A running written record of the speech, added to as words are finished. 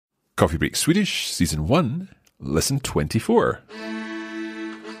Coffee Break Swedish, Season 1, Lesson 24.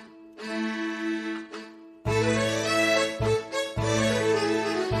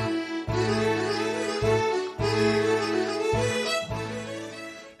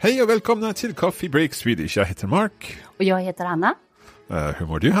 Hej och välkomna till Coffee Break Swedish. Jag heter Mark. Och jag heter Anna. Hur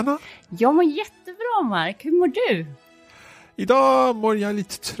mår du, Hanna? Jag mår jättebra, Mark. Hur mår du? Idag mår jag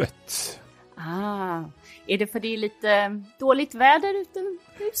lite trött. Är det för det är lite dåligt väder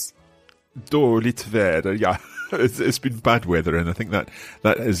utomhus? Dåligt väder, yeah. It's been bad weather and I think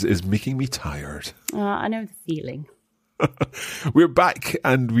that is making me tired. I know the feeling. We're back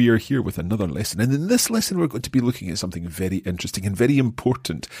and we are here with another lesson. And in this lesson, we're going to be looking at something very interesting and very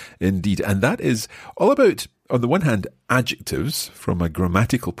important indeed. And that is all about, on the one hand, adjectives from a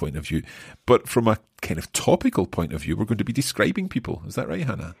grammatical point of view, but from a kind of topical point of view, we're going to be describing people. Is that right,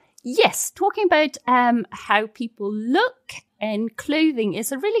 Hannah? Yes, talking about how people look and clothing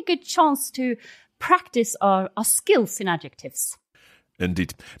is a really good chance to practice our skills in adjectives.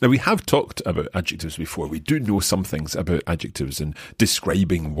 Indeed. Now, we have talked about adjectives before. We do know some things about adjectives and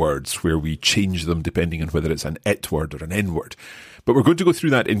describing words where we change them depending on whether it's an it word or an n word. But we're going to go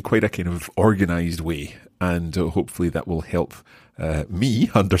through that in quite a kind of organised way. And hopefully that will help me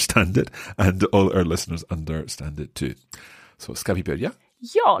understand it and all our listeners understand it too. Så ska vi börja?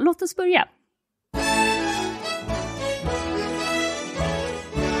 Ja, låt oss börja.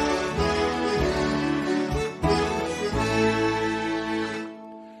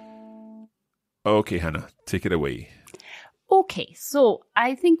 Okay, Hannah, take it away. Okay, so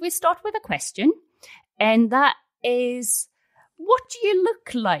I think we start with a question, and that is, what do you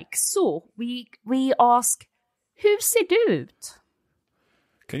look like? So we ask, hur ser du ut?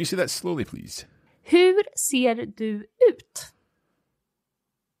 Can you say that slowly, please? Hur ser du ut?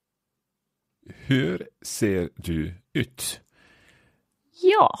 Hur ser du ut?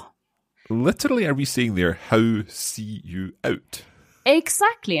 Ja. Literally, are we saying there, how see you out?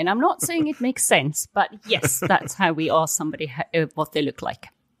 Exactly, and I'm not saying it makes sense, but yes, that's how we ask somebody what they look like.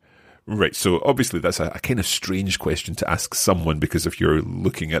 Right, so obviously that's a kind of strange question to ask someone, because if you're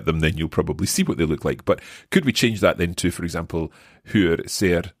looking at them, then you'll probably see what they look like. But could we change that then to, for example, hur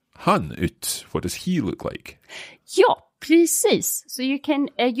ser han ut? What does he look like? Ja, precis. So you can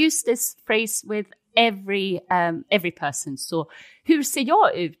use this phrase with every person. So, hur ser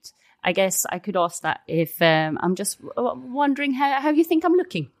jag ut? I guess I could ask that if I'm just wondering how you think I'm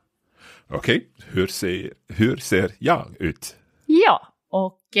looking. Okay, hur ser jag ut? Ja,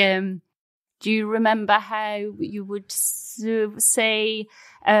 och do you remember how you would say,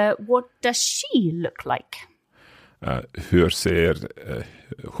 what does she look like? Hur ser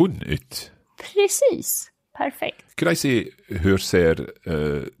hon ut? Precis, perfekt. Could I say, hur ser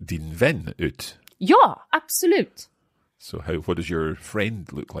din vän ut? Ja, absolut. So what does your friend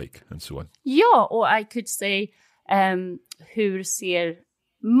look like, and so on? Ja, or I could say, hur ser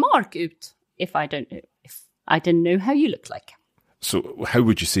Mark ut? If I don't know how you look like. So how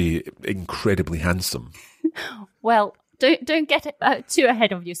would you say incredibly handsome? Well, don't get too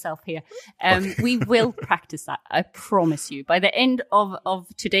ahead of yourself here. Okay. We will practice that. I promise you. By the end of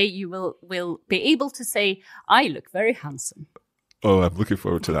today, you will be able to say, I look very handsome. Oh, I'm looking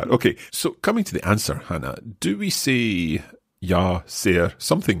forward to that. Okay, so coming to the answer, Hannah, do we say jag ser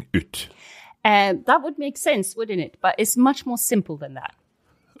something ut? That would make sense, wouldn't it? But it's much more simple than that.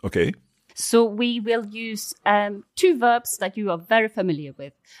 Okay. So we will use two verbs that you are very familiar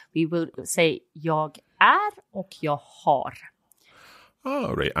with. We will say jag är och jag har.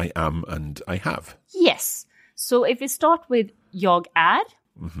 Oh, right. I am and I have. Yes. So if we start with jag är,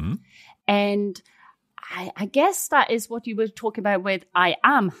 and I guess that is what you were talking about with I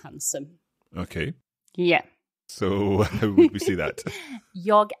am handsome. Okay. Yeah. So how would we say that?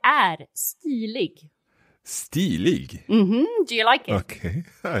 Jag är stilig. Stilig? Do you like it? Okay.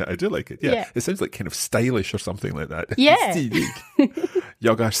 I do like it. Yeah. It sounds like kind of stylish or something like that. Yeah. Stilig.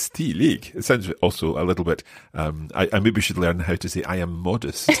 Jag är stilig. It sounds also a little bit, I maybe should learn how to say I am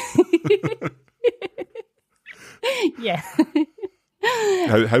modest. Yeah.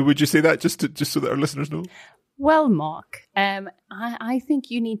 How would you say that, just so that our listeners know? Well, Mark, I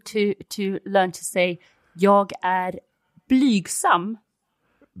think you need to learn to say jag är blygsam.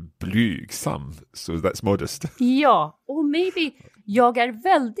 Blygsam, so that's modest. Ja, or maybe jag är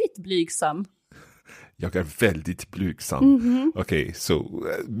väldigt blygsam. Jag är väldigt blygsam. Okay, so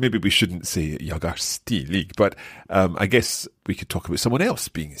maybe we shouldn't say jag är stilig, but I guess we could talk about someone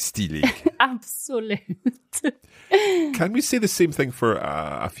else being stilig. Absolut. Can we say the same thing for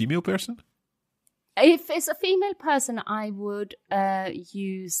a female person? If it's a female person, I would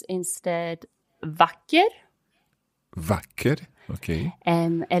use instead vacker. Vacker? Okay.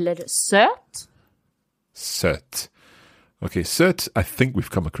 Eller söt. Söt. Okay, söt, I think we've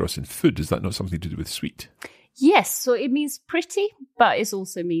come across in food. Is that not something to do with sweet? Yes, so it means pretty, but it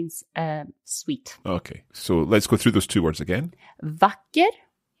also means sweet. Okay, so let's go through those two words again. Vacker.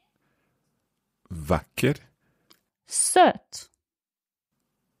 Vacker. Söt.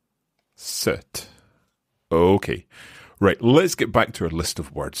 Söt. Okay. Right, let's get back to our list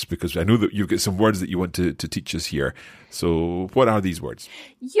of words because I know that you've got some words that you want to teach us here. So what are these words?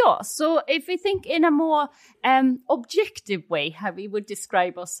 Yeah, so if we think in a more objective way how we would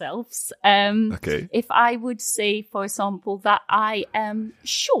describe ourselves, Okay. if I would say, for example, that I am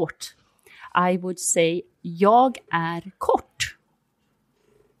short, I would say jag är kort.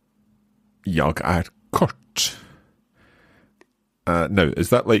 Jag är kort. Now, is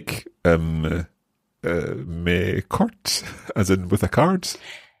that like med kort, as in with a card?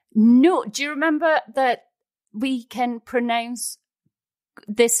 No, do you remember that we can pronounce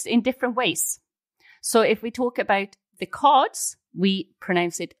this in different ways? So if we talk about the cards, we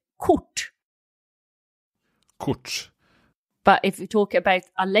pronounce it kort. Kort. But if we talk about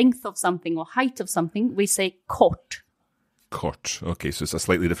a length of something or height of something, we say kort. Kort. Okay, so it's a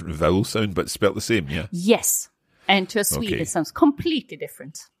slightly different vowel sound, but spelled the same, yeah? Yes. And to a Swede, Okay. it sounds completely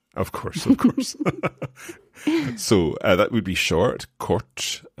different. Of course, of course. So that would be short,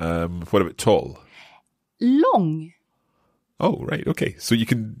 kort. What about tall? Lång. Oh, right, okay. So you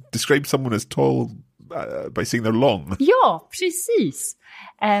can describe someone as tall by saying they're long. Ja, precis.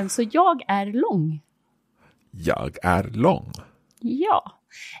 Så jag är lång. Jag är lång. Ja.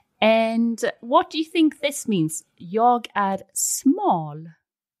 And what do you think this means? Jag är smal.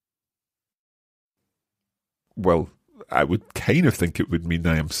 Well, I would kind of think it would mean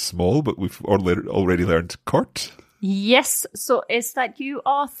I am small, but we've already learned kort. Yes, so is that you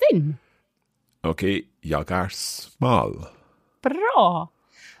are thin? Okay, jag är smal. Bra.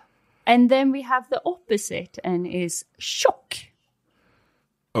 And then we have the opposite and is tjock.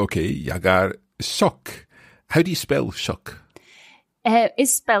 Okay, jag är tjock. How do you spell tjock?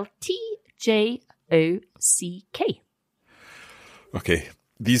 It's spelled T-J-O-C-K. Okay,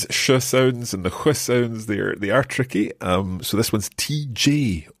 these sh sounds and the sh sounds, they are tricky. So this one's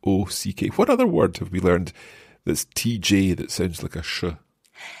T-J-O-C-K. What other word have we learned that's T-J that sounds like a sh?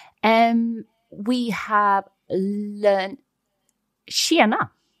 We have learned tjena.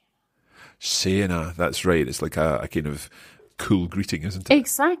 Tjena, that's right. It's like a kind of cool greeting, isn't it?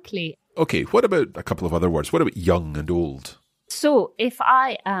 Exactly. Okay, what about a couple of other words? What about young and old? So if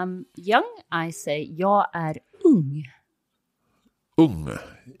I am young, I say jag är ung. Ung.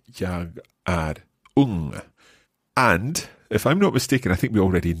 Jag är ung. And, if I'm not mistaken, I think we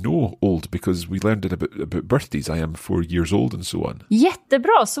already know old because we learned it about birthdays. I am 4 years old and so on.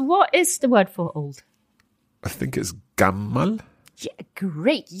 Jättebra. So what is the word for old? I think it's gammal. Yeah,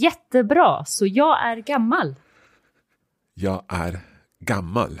 great. Jättebra. Så jag är gammal. Jag är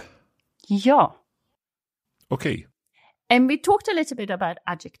gammal. Ja. Okay. And we talked a little bit about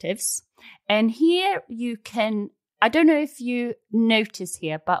adjectives. And here you can, I don't know if you notice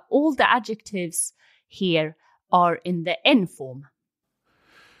here, but all the adjectives here are in the N form.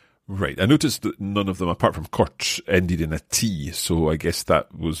 Right. I noticed that none of them, apart from kort, ended in a T. So I guess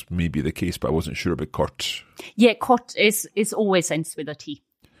that was maybe the case, but I wasn't sure about kort. Yeah, kort is always ends with a T.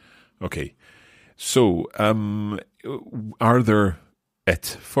 Okay. So, are there it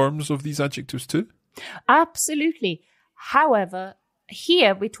forms of these adjectives too? Absolutely. However,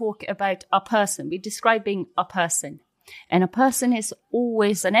 here we talk about a person. We're describing a person. And a person is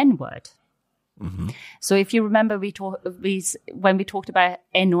always an N-word. Mm-hmm. So if you remember, when we talked about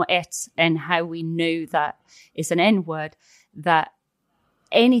N or et and how we know that it's an N-word, that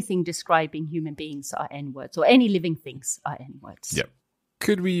anything describing human beings are N-words, or any living things are N-words. Yeah.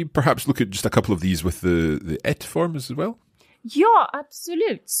 Could we perhaps look at just a couple of these with the it forms as well? Yeah,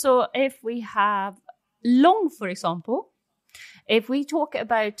 absolute. So if we have lång, for example, if we talk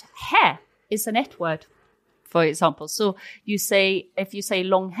about hair, it's an et word, for example. So if you say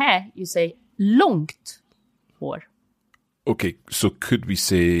long hair, you say långt hår. Okay, so could we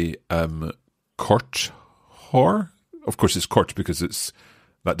say kort hår? Of course, it's kort because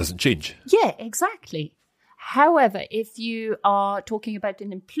that doesn't change. Yeah, exactly. However, if you are talking about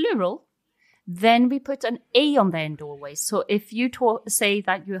it in plural, then we put an A on the end always. So if you say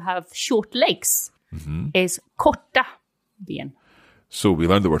that you have short legs, is korta ben. So we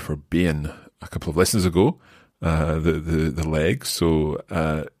learned the word for ben a couple of lessons ago, the leg. So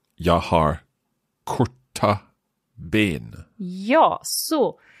jag har korta ben. Ja,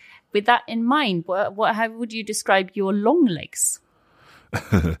 so with that in mind, how would you describe your long legs?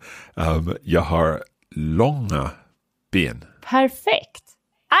 Jag har långa ben. Perfect.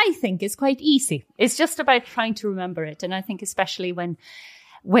 I think it's quite easy. It's just about trying to remember it. And I think especially when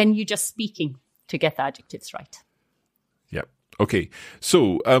you're just speaking to get the adjectives right. Yep. Okay.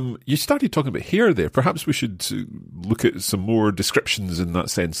 So you started talking about hair there. Perhaps we should look at some more descriptions in that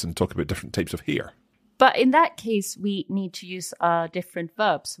sense and talk about different types of hair. But in that case, we need to use a different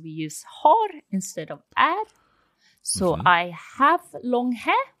verb. So we use har instead of är. So I have long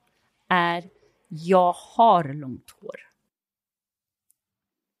hair är jag har långt hår.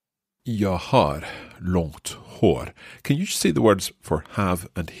 Jag har långt hår. Can you say the words for have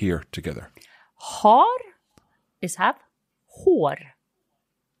and hair together? Har is have. Hår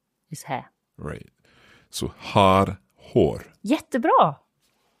is hair. Right. So har hår. Jättebra.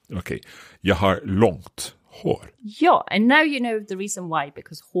 Okay. Jag har långt hår. Ja, and now you know the reason why,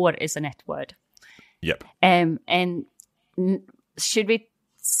 because hår is a net word. Yep. And should we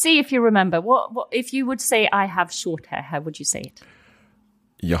see if you remember what if you would say I have short hair, how would you say it?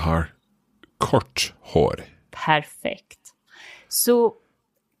 Jag har kort hår. Perfect. So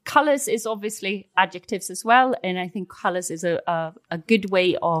colors is obviously adjectives as well, and I think colors is a good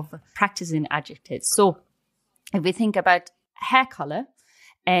way of practicing adjectives. So if we think about hair color,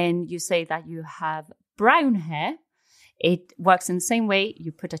 and you say that you have brown hair, it works in the same way.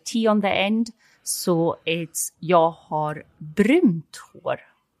 You put a T on the end, so it's jag har brunt hår.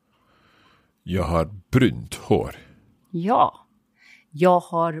 Jag har brunt hår. Ja. Jag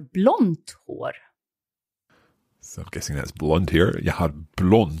har blont hår. So I'm guessing that's blonde hair. Jag har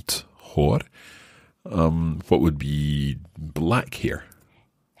blont hår. What would be black hair?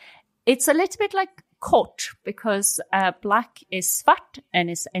 It's a little bit like kort, because black is svart and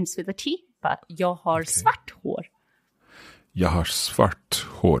it ends with a T, but jag har svart hår. Jag har svart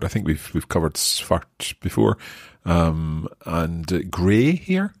hår. I think we've covered svart before. And grey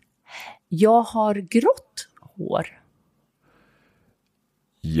hair? Jag har grått hår.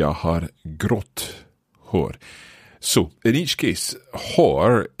 Jag har grått hår. So, in each case,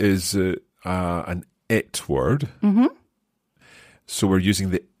 hår is an it word. Mm-hmm. So we're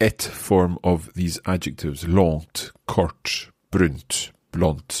using the it form of these adjectives. Långt, kort, brunt,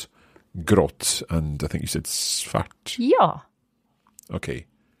 blont, grått, and I think you said svart. Ja. Okay.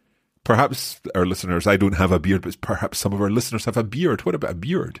 Perhaps our listeners, I don't have a beard, but perhaps some of our listeners have a beard. What about a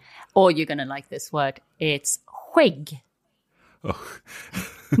beard? Oh, you're going to like this word. It's skägg. Oh.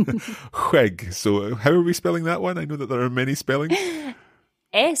 Skägg. So how are we spelling that one? I know that there are many spellings.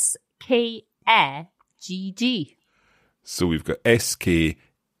 S-K-A-G-G. So we've got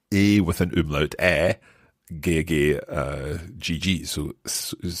S-K-A with an umlaut, G-G. So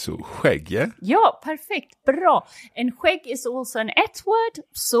skägg, yeah? Ja, perfect. Bra. And skägg is also an ett word.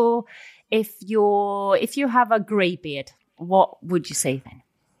 So if you have a grey beard, what would you say then?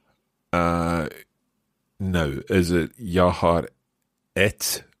 Now, is it jag har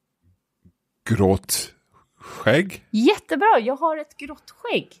ett grått skägg? Jättebra, jag har ett grått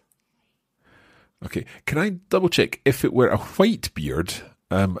skägg. Okay, can I double check if it were a white beard?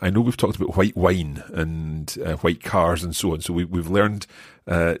 I know we've talked about white wine and white cars and so on, so we've learned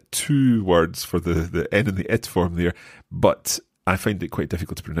two words for the N and the it form there, but I find it quite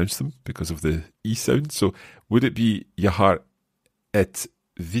difficult to pronounce them because of the E sound. So would it be jag har ett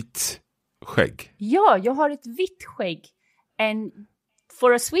vitt skägg? Ja, jag har ett vitt skägg. And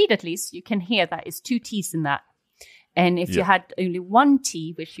for a Swede at least, you can hear that it's two T's in that. And if you had only one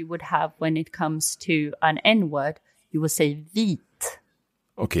T, which you would have when it comes to an N word, you would say vit.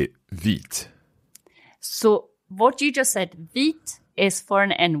 Okay, vit. So what you just said, vit, is for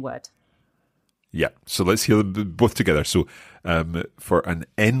an N word. Yeah, so let's hear them both together. So for an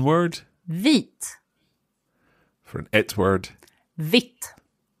N word, vit. For an it word, vitt.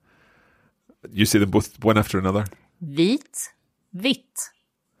 You say them both one after another. Vit, vitt.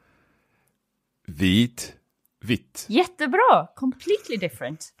 Vit, vitt. Jättebra. Completely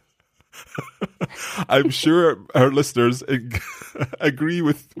different. I'm sure our listeners agree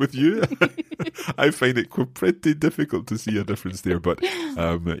with you. I find it pretty difficult to see a difference there, but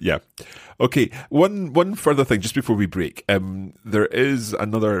yeah. Okay, one further thing just before we break. There is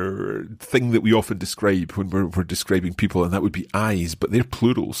another thing that we often describe when we're describing people, and that would be eyes, but they're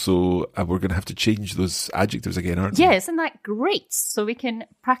plural, so we're going to have to change those adjectives again, aren't we? Yeah, isn't that great? So we can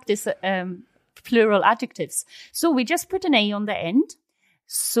practice plural adjectives. So we just put an A on the end.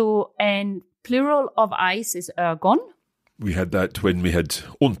 So, and plural of eyes is ögon. We had that when we had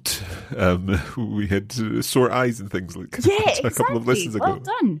ont. We had sore eyes and things like that a couple of lessons ago. Well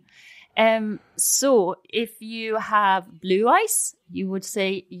done. So, if you have blue eyes, you would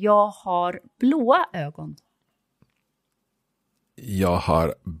say jag har blåa ögon. Jag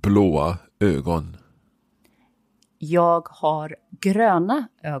har blåa ögon. Jag har gröna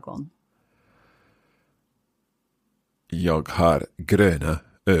ögon. Jag har gröna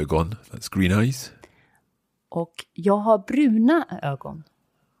ögon. That's green eyes. Och jag har bruna ögon.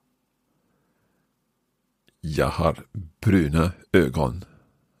 Jag har bruna ögon.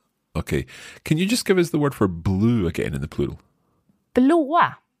 Okay. Can you just give us the word for blue again in the plural?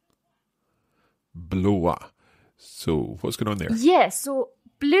 Blåa. Blåa. So what's going on there? Yeah, so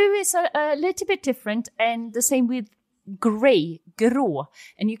blue is a little bit different, and the same with grey, grå.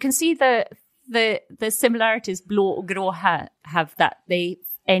 And you can see the similarities blå och grå have that. They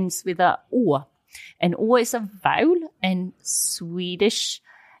ends with a å. And å is a vowel, and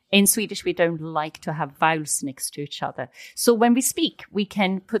in Swedish we don't like to have vowels next to each other. So when we speak, we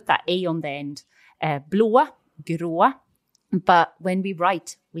can put that a on the end. Blåa, grå. But when we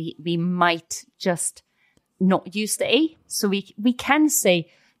write, we might just not use the a. So we can say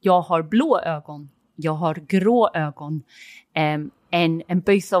jag har blå ögon, jag har grå ögon. And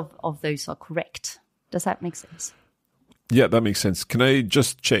both of those are correct. Does that make sense? Yeah, that makes sense. Can I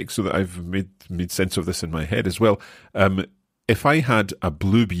just check so that I've made sense of this in my head as well? If I had a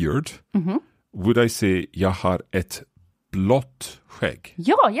blue beard, would I say jag har ett blått skägg?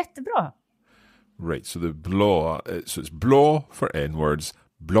 Ja, jättebra. Right, so the blå, so it's blå for N-words,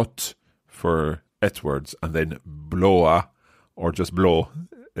 blått for ett-words, and then blåa, or just blå,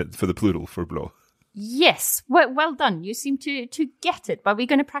 for the plural for blå. Yes, well done. You seem to get it, but we're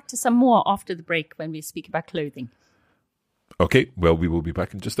going to practice some more after the break when we speak about clothing. Okay, well, we will be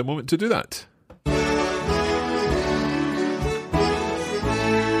back in just a moment to do that.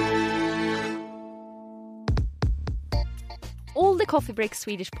 All the Coffee Break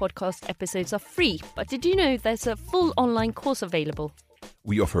Swedish podcast episodes are free, but did you know there's a full online course available?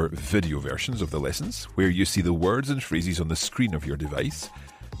 We offer video versions of the lessons where you see the words and phrases on the screen of your device.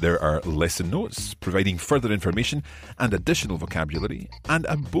 There are lesson notes providing further information and additional vocabulary, and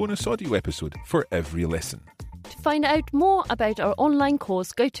a bonus audio episode for every lesson. To find out more about our online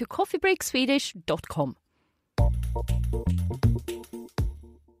course, go to coffeebreakswedish.com.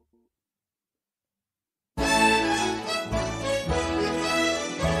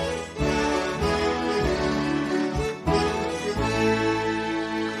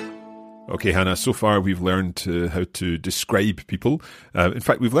 Okay, Hannah, so far we've learned how to describe people. In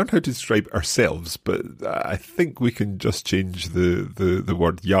fact, we've learned how to describe ourselves, but I think we can just change the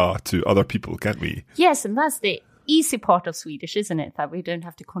word ja to other people, can't we? Yes, and that's the easy part of Swedish, isn't it? That we don't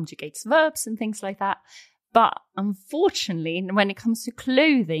have to conjugate verbs and things like that. But unfortunately, when it comes to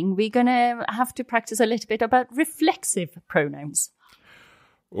clothing, we're going to have to practice a little bit about reflexive pronouns.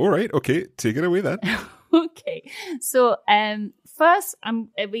 All right, okay, take it away then. Okay, so first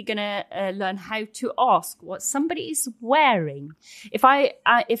we're going to learn how to ask what somebody is wearing. If I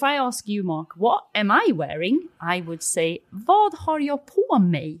ask you, Mark, what am I wearing? I would say, vad har jag på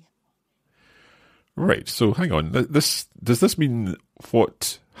mig? Right, so hang on. Does this mean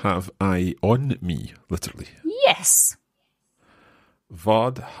what have I on me, literally? Yes.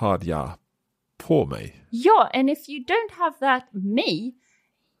 Vad har jag på mig? Ja, and if you don't have that me,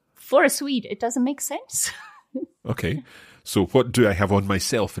 for a Swede, it doesn't make sense. Okay, so what do I have on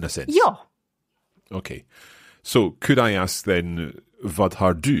myself in a sense? Ja. Okay, so could I ask then, vad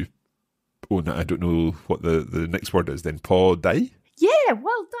har du? Oh, no, I don't know what the next word is then. På dig? Yeah,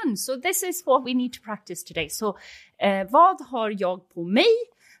 well done. So this is what we need to practice today. So, vad har jag på mig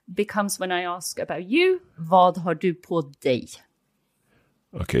becomes when I ask about you, vad har du på dig?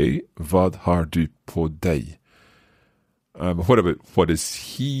 Okay, vad har du på dig? What about what is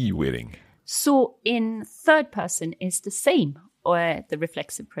he wearing? So in third person is the same, the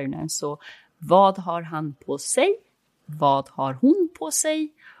reflexive pronoun. So, vad har han på sig? Vad har hon på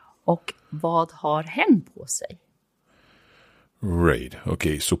sig? Och vad har hen på sig? Right,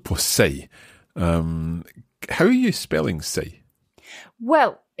 okay, so på sig. How are you spelling sig?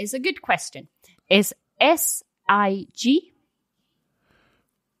 Well, it's a good question. It's S-I-G.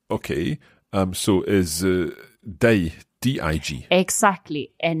 Okay, so is dig D-I-G? Exactly,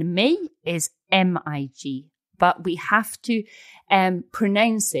 and mig is M-I-G. But we have to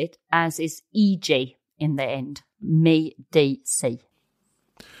pronounce it as is E-J in the end. May they say.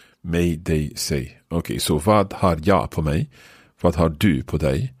 May they say. Okay, so vad har jag på mig? Vad har du på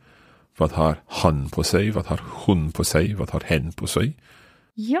dig? Vad har han på sig? Vad har hon på sig? Vad har hen på sig?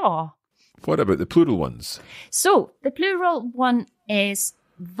 Ja. What about the plural ones? So, the plural one is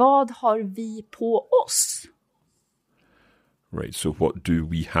vad har vi på oss? Right, so what do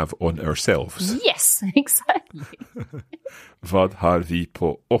we have on ourselves? Yes, exactly. Vad har vi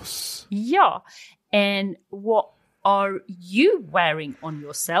på oss? Ja, and what are you wearing on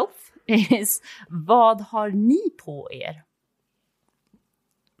yourself? is vad har ni på er?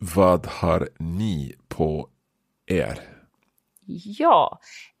 Vad har ni på er? Ja.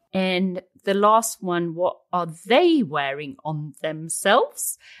 And the last one, what are they wearing on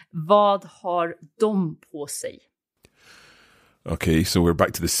themselves? Vad har de på sig? Okay, so we're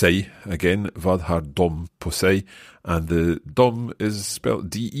back to the sig again. Vad har de på sig? And the dom is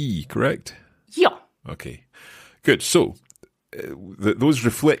spelled D-E, correct? Ja. Okay, good. So those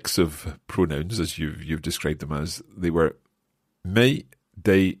reflexive pronouns, as you've described them as, they were mig,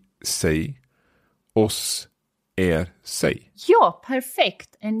 dig, sig, oss, sig. Ja,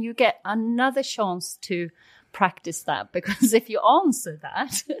 perfect. And you get another chance to practice that, because if you answer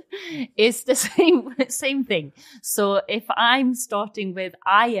that, it's the same thing. So if I'm starting with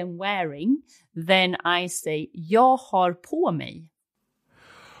I am wearing, then I say jag har på mig.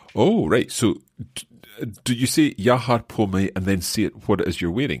 Oh, right. So do you say jag har på mig and then say what it is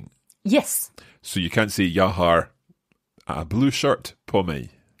you're wearing? Yes. So you can't say jag har a blue shirt på mig.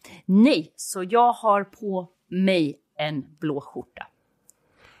 Nej, så jag har på mig en blå skjorta.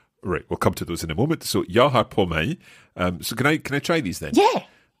 Right, we'll come to those in a moment. So jag har på mig. So can I try these then?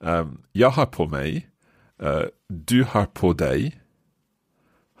 Yeah. Jag har på mig. Du har på dig.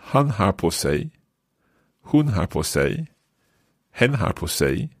 Han har på sig. Hon har på sig. Hen har på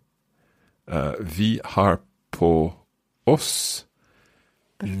sig. Vi har på oss.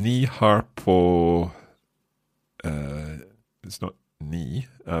 Ni har på... it's not ni.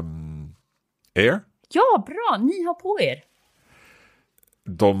 Er. Ja, bra. Ni har på er.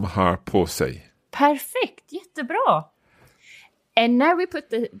 De har på sig. Perfect. Jättebra. And now we put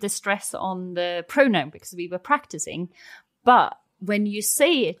the stress on the pronoun because we were practicing. But when you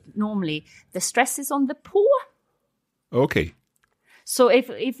say it normally, the stress is on the på. Okay. So if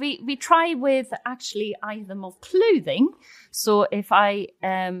we try with actually item of clothing. So if I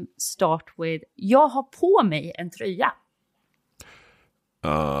start with jag har på mig en tröja.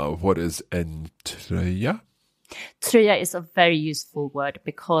 What is en tröja? Tröja is a very useful word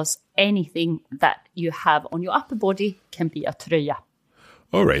because anything that you have on your upper body can be a tröja.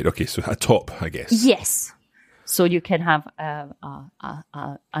 All right. Okay. So a top, I guess. Yes. So you can have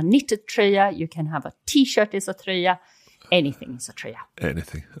a knitted tröja. You can have a t-shirt is a tröja. Anything is a tröja.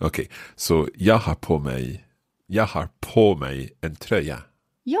 Anything. Okay. So jag har på mig en tröja.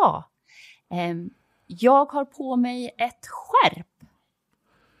 Ja. Jag har på mig ett skärp.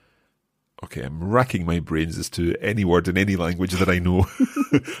 Okay, I'm racking my brains as to any word in any language that I know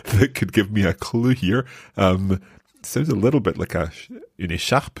that could give me a clue here. Sounds a little bit like une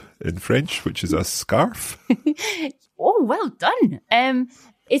écharpe in French, which is a scarf. Oh, well done.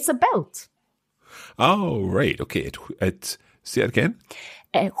 It's a belt. Oh, right. Okay. Say it again.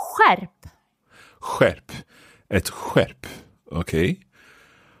 Skärp. Skärp. Ett skärp. Okay.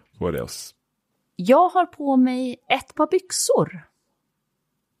 What else? Jag har på mig ett par byxor.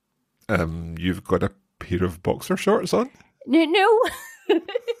 You've got a pair of boxer shorts on? No.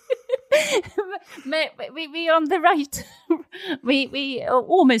 we on the right. we are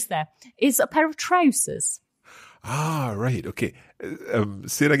almost there. It's a pair of trousers. Ah, right. Okay.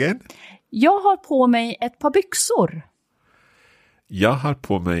 Say it again. Jag har på mig ett par byxor. Jag har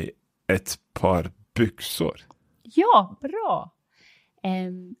på mig ett par byxor. Ja, bra.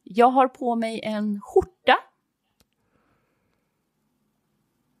 Jag har på mig en skjorta.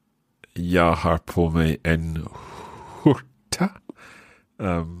 Jag har på mig en skjorta.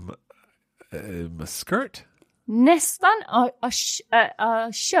 A skirt? Nästan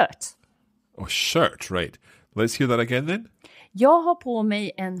a shirt. Oh, shirt, right. Let's hear that again then. Jag har på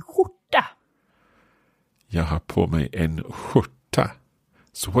mig en skjorta. Jag har på mig en skjorta.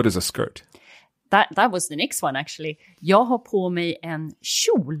 So what is a skirt? That was the next one actually. Jag har på mig en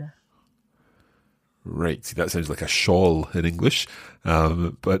kjol. Right, see, that sounds like a shawl in English,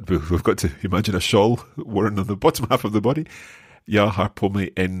 but we've got to imagine a shawl worn on the bottom half of the body. Jag har på mig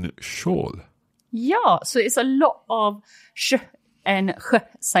en shawl. Yeah, so it's a lot of sh and sh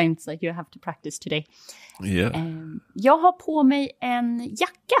sounds that you have to practice today. Yeah. Jag har på mig en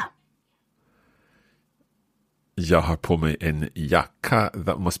jacka. Jag har på mig en jacka.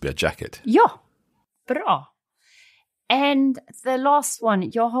 That must be a jacket. Ja, bra. And the last one,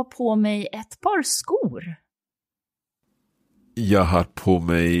 jag har på mig ett par skor. Jag har på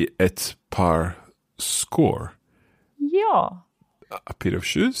mig ett par skor. Ja. A pair of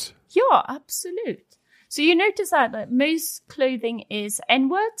shoes? Ja, absolute. So you notice that most clothing is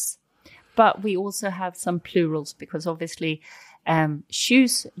N-words, but we also have some plurals because obviously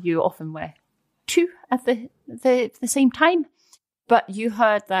shoes you often wear two at the same time. But you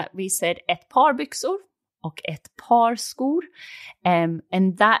heard that we said ett par byxor och ett par skor.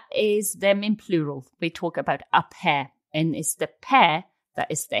 And that is them in plural. We talk about a pair, and it's the pair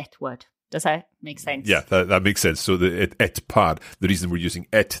that is the ett word. Does that make sense? Yeah, that makes sense. So the ett par, the reason we're using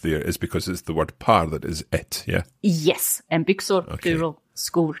ett there is because it's the word par that is ett, yeah? Yes, and byxor, plural,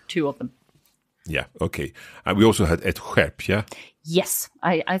 skor, 2 of them. Yeah, okay. And we also had ett skärp, yeah? Yes,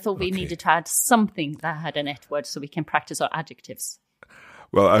 I thought we needed to add something that had an ett word so we can practice our adjectives.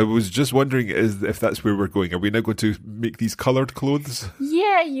 Well, I was just wondering if that's where we're going. Are we now going to make these coloured clothes?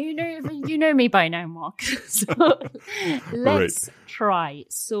 Yeah, you know me by now, Mark. So let's try.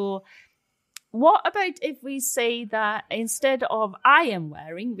 So what about if we say that instead of I am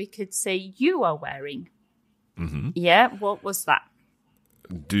wearing, we could say you are wearing? Mm-hmm. Yeah, what was that?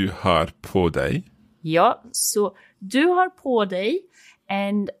 Du har på dig. Ja, så du har på dig.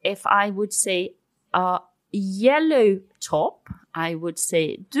 And if I would say a yellow top, I would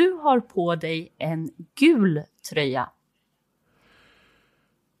say du har på dig en gul tröja.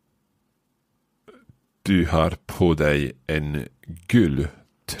 Du har på dig en gul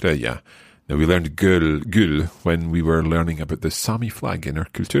tröja. Now, we learned gul when we were learning about the Sami flag in our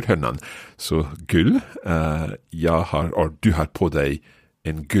kulturhörnan. So, gul, jag har, or du har på dig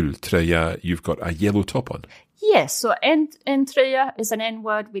en gul tröja. You've got a yellow top on. Yes, so en tröja is an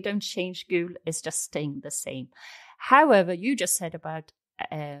N-word. We don't change gul. It's just staying the same. However, you just said about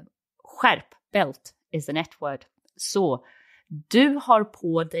skärp, belt, is an ett word. Så, du har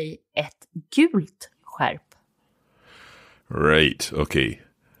på dig ett gult skärp. Right, okay.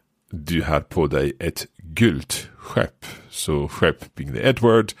 Du har på dig ett gult skärp. So skärp being the ett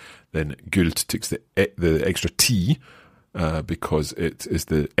word, then gult takes the extra T because it is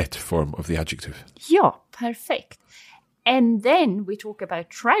the ett form of the adjective. Ja, perfect. And then we talk about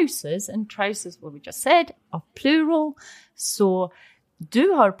trousers, and trousers, what we just said, are plural. Så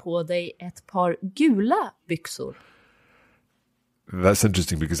du har på dig ett par gula byxor. That's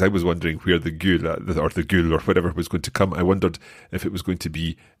interesting because I was wondering where the gul or whatever was going to come. I wondered if it was going to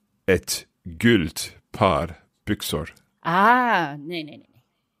be ett gult par byxor. Ah, nej.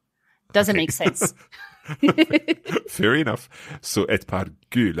 Doesn't make sense. Fair enough. So ett par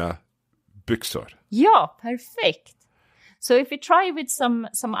gula byxor. Ja, perfect. So if we try with some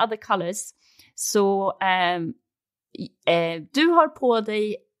other colors. Så du har på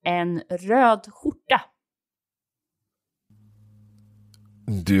dig en röd skjorta.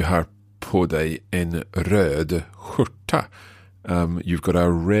 Du har på dig en röd skjorta. You've got a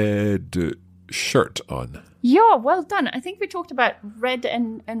red shirt on. Yeah, well done. I think we talked about red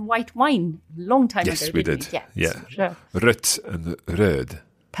and white wine long time ago. Yes, we did. Yeah. Så. Rött and röd.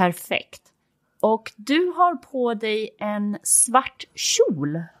 Perfekt. Och du har på dig en svart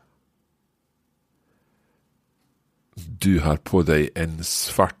kjol. Du har på dig en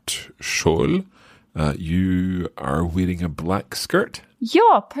svart kjol. You are wearing a black skirt.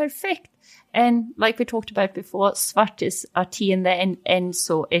 Ja, perfect. And like we talked about before, svart is a T in the end,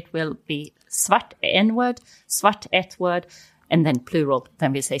 so it will be svart N-word, svart ett word, and then plural,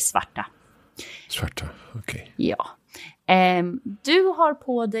 then we say svarta. Svarta, okay. Ja. Du har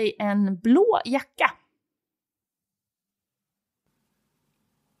på dig en blå jacka.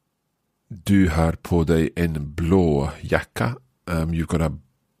 Du har på dig en blå jacka. You've got a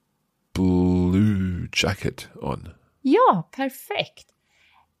blue jacket on. Ja, perfekt.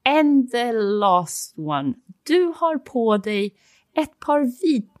 And the last one. Du har på dig ett par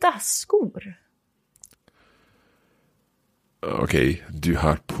vita skor. Okej, du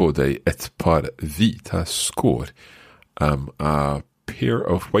har på dig ett par vita skor. A pair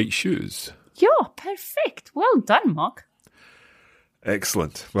of white shoes. Ja, perfekt. Well done, Mark.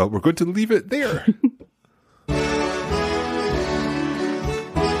 Excellent. Well, we're going to leave it there.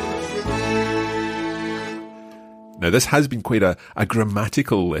 Now, this has been quite a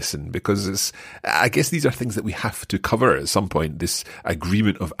grammatical lesson because I guess these are things that we have to cover at some point, this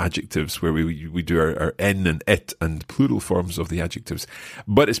agreement of adjectives where we do our en and et and plural forms of the adjectives.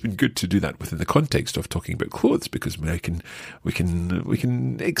 But it's been good to do that within the context of talking about clothes because we can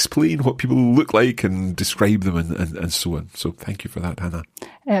explain what people look like and describe them and so on. So thank you for that, Hannah.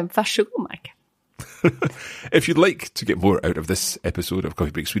 Varsågod, Mark. If you'd like to get more out of this episode of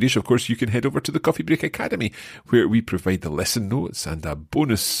Coffee Break Swedish, of course, you can head over to the Coffee Break Academy, where we provide the lesson notes and a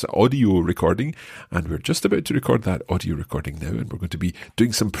bonus audio recording. And we're just about to record that audio recording now, and we're going to be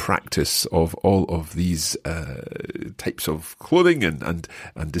doing some practice of all of these types of clothing and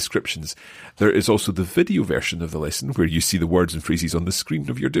descriptions. There is also the video version of the lesson, where you see the words and phrases on the screen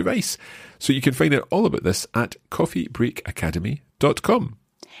of your device. So you can find out all about this at coffeebreakacademy.com.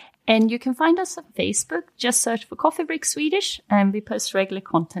 And you can find us on Facebook. Just search for Coffee Break Swedish, and we post regular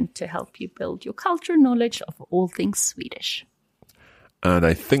content to help you build your cultural knowledge of all things Swedish. And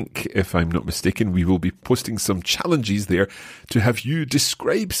I think, if I'm not mistaken, we will be posting some challenges there to have you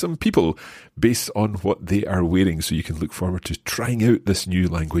describe some people based on what they are wearing. So you can look forward to trying out this new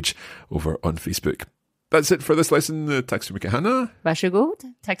language over on Facebook. That's it for this lesson. Tack så mycket, Hanna. Varsågod.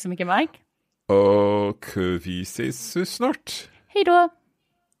 Tack så mycket, Mike. Och vi ses snart. Hej då.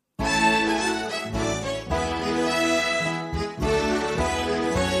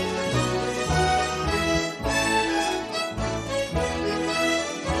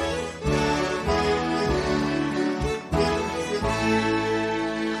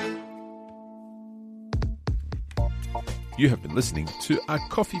 You have been listening to a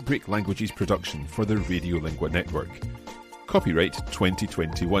Coffee Break Languages production for the Radiolingua Network. Copyright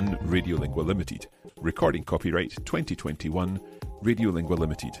 2021 Radiolingua Limited. Recording copyright 2021 Radiolingua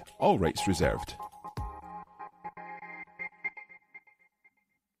Limited. All rights reserved.